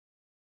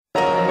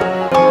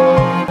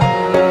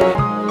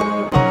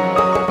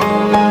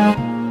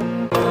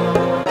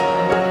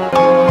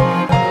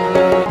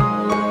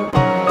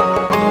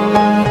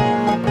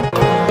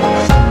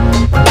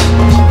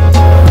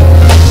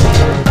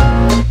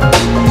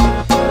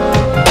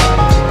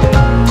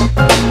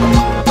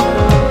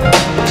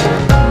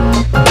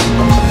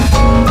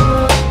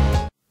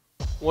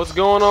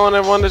going on,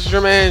 everyone? This is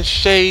your man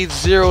Shade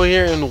Zero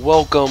here, and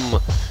welcome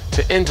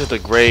to Into the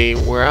Gray,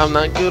 where I'm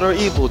not good or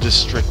evil,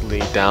 just strictly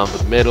down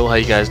the middle. How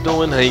you guys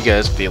doing? How you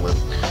guys feeling?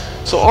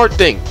 So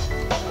Artdink,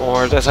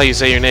 or that's how you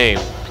say your name,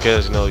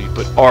 because you know you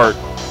put art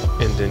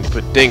and then you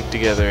put dink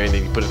together, and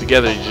then you put it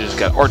together, you just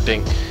got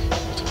Artdink.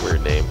 It's a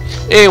weird name.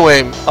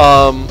 Anyway,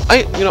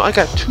 I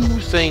got two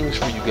things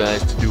for you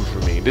guys to do for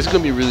me. This is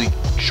gonna be a really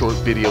short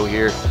video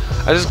here.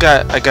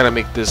 I gotta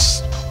make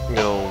this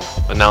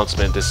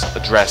announcement, this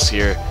address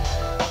here,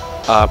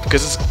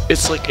 because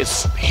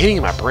it's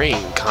hitting my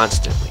brain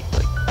constantly.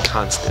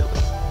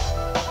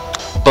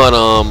 But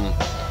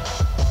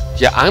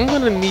yeah, I'm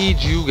gonna need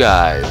you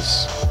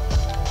guys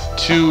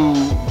to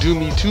do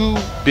me two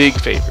big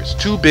favors,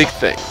 two big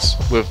things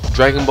with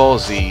Dragon Ball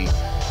Z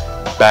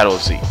Battle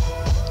of Z.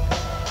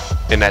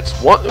 And that's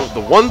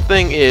the one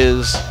thing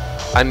is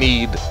I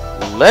need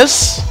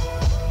less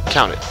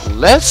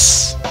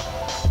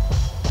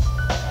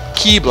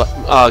key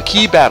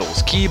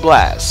battles, key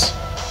blasts,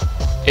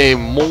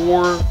 and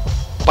more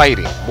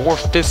fighting, more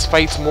fist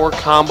fights, more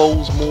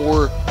combos,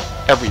 more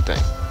everything.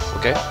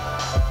 Okay?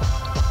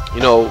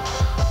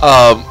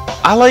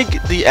 I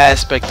like the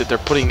aspect that they're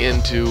putting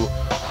into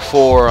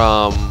for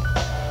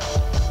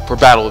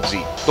Battle of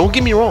Z. Don't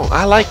get me wrong,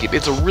 I like it.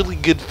 It's a really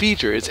good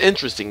feature. It's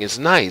interesting. It's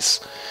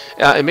nice.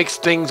 It makes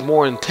things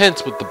more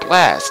intense with the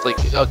blast. Like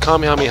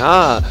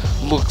Kamehameha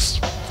looks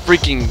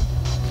freaking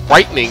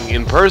frightening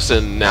in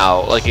person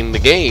now, like in the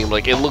game.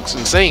 Like, it looks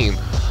insane.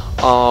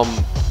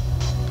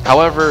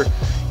 However,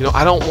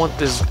 I don't want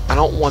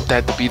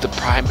that to be the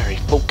primary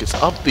focus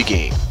of the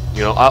game.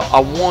 I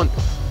want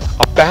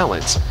a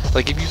balance.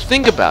 Like, if you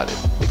think about it,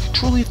 if you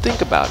truly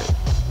think about it,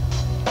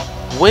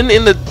 when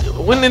in the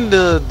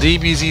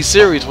DBZ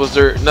series was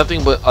there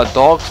nothing but a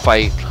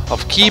dogfight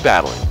of key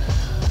battling?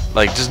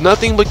 Like, just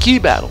nothing but key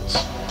battles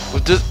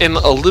with just and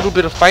a little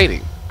bit of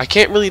fighting. I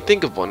can't really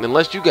think of one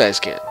unless you guys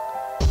can.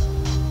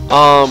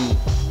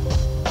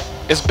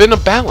 It's been a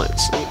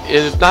balance.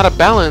 If not a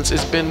balance,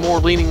 it's been more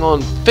leaning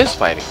on fist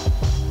fighting.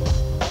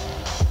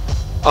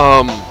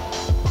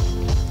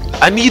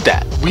 I need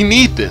that. We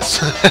need this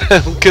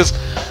because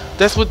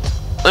that's what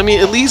I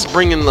mean. At least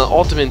bring in the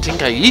Ultimate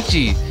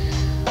Tenkaichi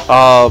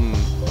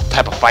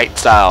type of fight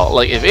style.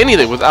 Like, if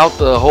anything, without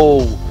the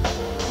whole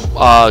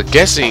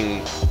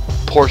guessing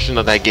portion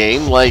of that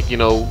game. Like,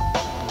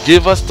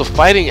 give us the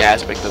fighting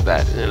aspect of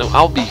that, and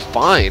I'll be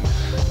fine.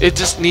 It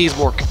just needs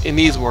more. It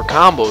needs more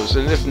combos,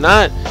 and if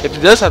not, if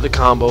it does have the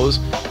combos,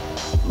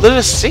 let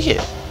us see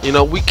it.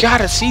 We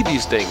gotta see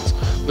these things.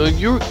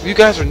 You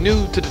guys are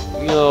new to the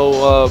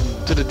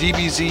to the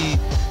DBZ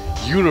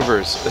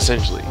universe,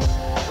 essentially.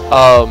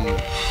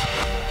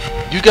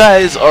 You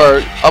guys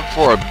are up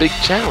for a big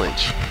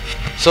challenge.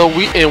 So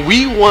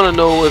we want to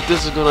know if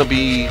this is gonna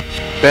be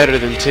better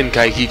than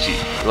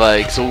Tenkaichi.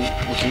 Like, so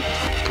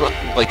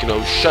we can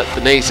shut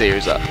the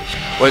naysayers up.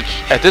 Which,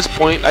 at this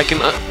point, I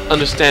can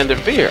understand their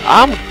fear.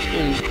 I'm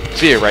in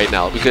fear right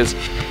now because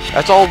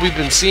that's all we've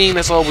been seeing.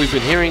 That's all we've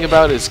been hearing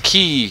about is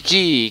key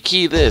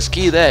this,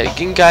 key that,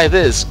 Genkai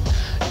this,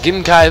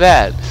 Genkai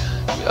that,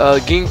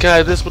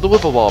 Genkai this with the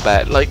Whipple Ball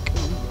bat. Like,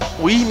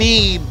 we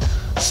need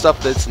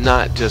stuff that's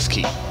not just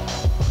key,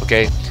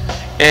 okay?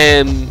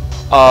 And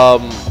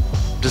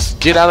just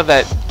get out of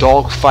that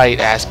dogfight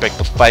aspect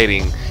of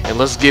fighting and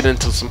let's get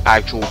into some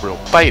actual real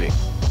fighting.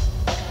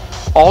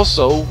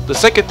 Also, the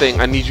second thing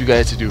I need you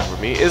guys to do for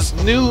me is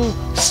new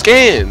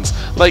scans.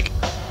 Like,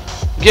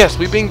 yes,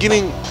 we've been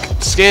getting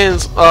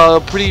scans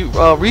pretty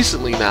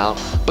recently now,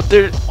 but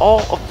they're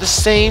all of the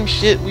same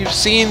shit we've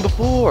seen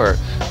before.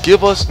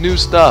 Give us new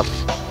stuff.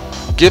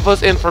 Give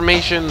us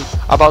information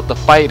about the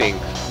fighting.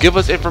 Give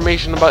us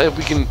information about if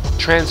we can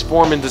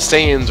transform into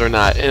Saiyans or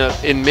not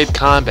in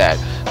mid-combat.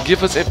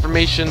 Give us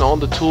information on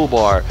the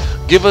toolbar.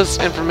 Give us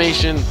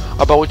information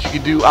about what you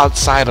can do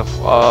outside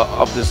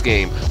of this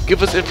game.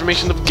 Give us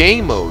information of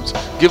game modes.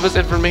 Give us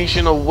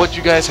information of what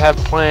you guys have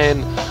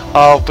planned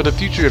for the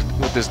future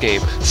with this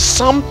game.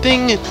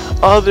 Something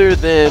other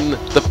than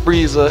the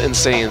Frieza and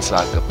Saiyan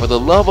saga. For the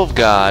love of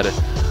God,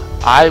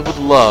 I would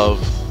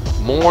love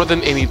more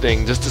than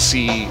anything just to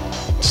see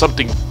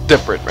something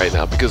different right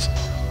now, because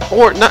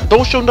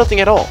don't show nothing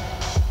at all.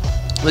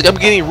 Like, I'm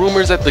getting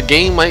rumors that the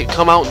game might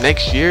come out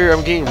next year.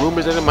 I'm getting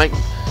rumors that it might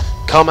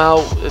come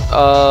out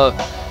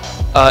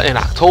in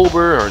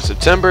October or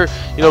September.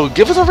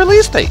 Give us a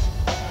release date.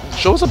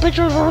 Show us a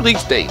picture of a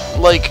release date.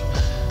 Like,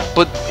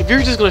 but if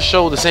you're just gonna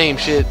show the same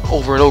shit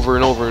over and over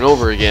and over and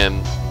over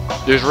again,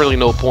 there's really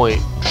no point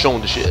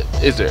showing the shit,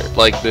 is there?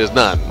 Like, there's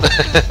none.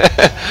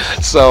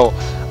 So,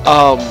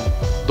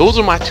 those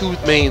are my two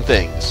main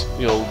things.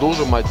 Those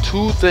are my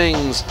two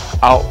things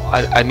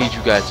I need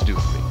you guys to do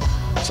for me.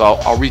 So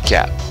I'll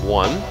recap.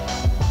 One,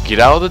 get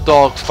out of the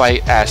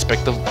dogfight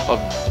aspect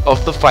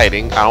of the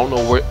fighting. I don't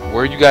know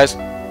where you guys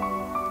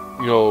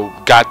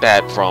got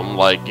that from.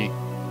 Like,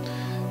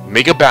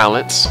 make a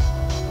balance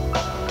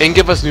and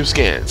give us new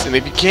scans. And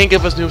if you can't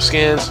give us new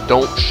scans,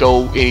 don't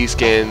show any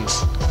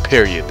scans,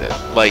 period. Then,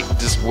 like,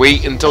 just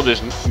wait until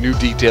there's new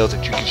details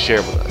that you can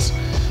share with us.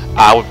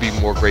 I would be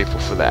more grateful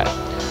for that.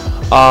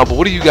 But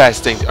what do you guys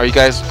think? Are you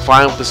guys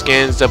fine with the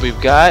scans that we've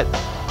got,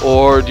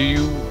 or do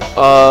you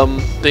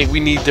think we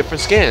need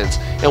different scans?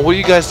 And what do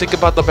you guys think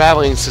about the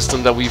battling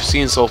system that we've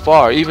seen so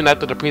far? Even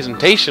after the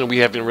presentation, we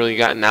haven't really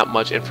gotten that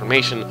much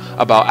information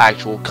about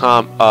actual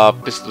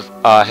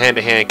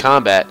hand-to-hand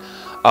combat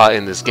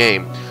in this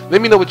game.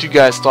 Let me know what you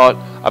guys thought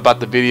about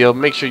the video.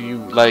 Make sure you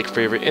like,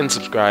 favorite, and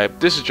subscribe.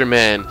 This is your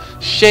man,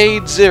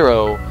 Shade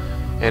Zero,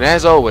 and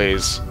as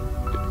always,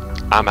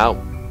 I'm out.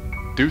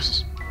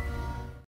 Deuces.